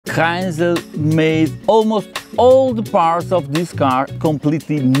Kreinzel made almost all the parts of this car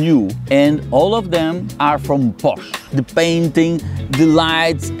completely new, and all of them are from Porsche. The painting, the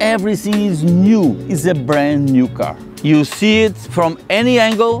lights, everything is new. It's a brand new car. You see it from any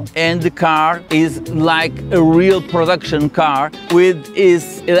angle, and the car is like a real production car with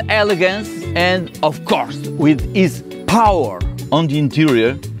its elegance and, of course, with its power. On the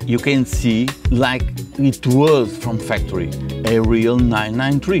interior, you can see like it was from factory, a real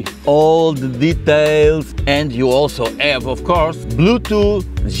 993. All the details, and you also have, of course, Bluetooth,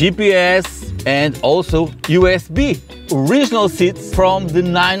 GPS, and also USB. Original seats from the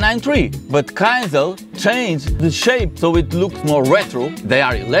 993, but Kreinzel changed the shape so it looks more retro. They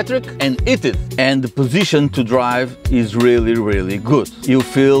are electric and heated, and the position to drive is really good. You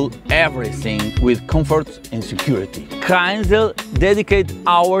feel everything with comfort and security. Kreinzel dedicate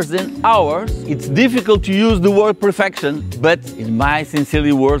hours and hours. It's difficult to use the word perfection, but in my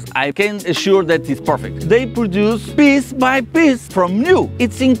sincerely words, I can assure that it's perfect. They produce piece by piece from new.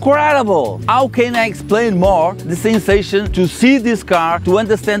 It's incredible. How can I explain more the sensation to see this car, to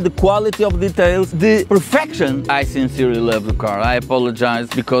understand the quality of details, the perfection? I sincerely love the car. I apologize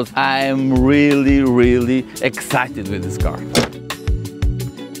because I am really excited with this car.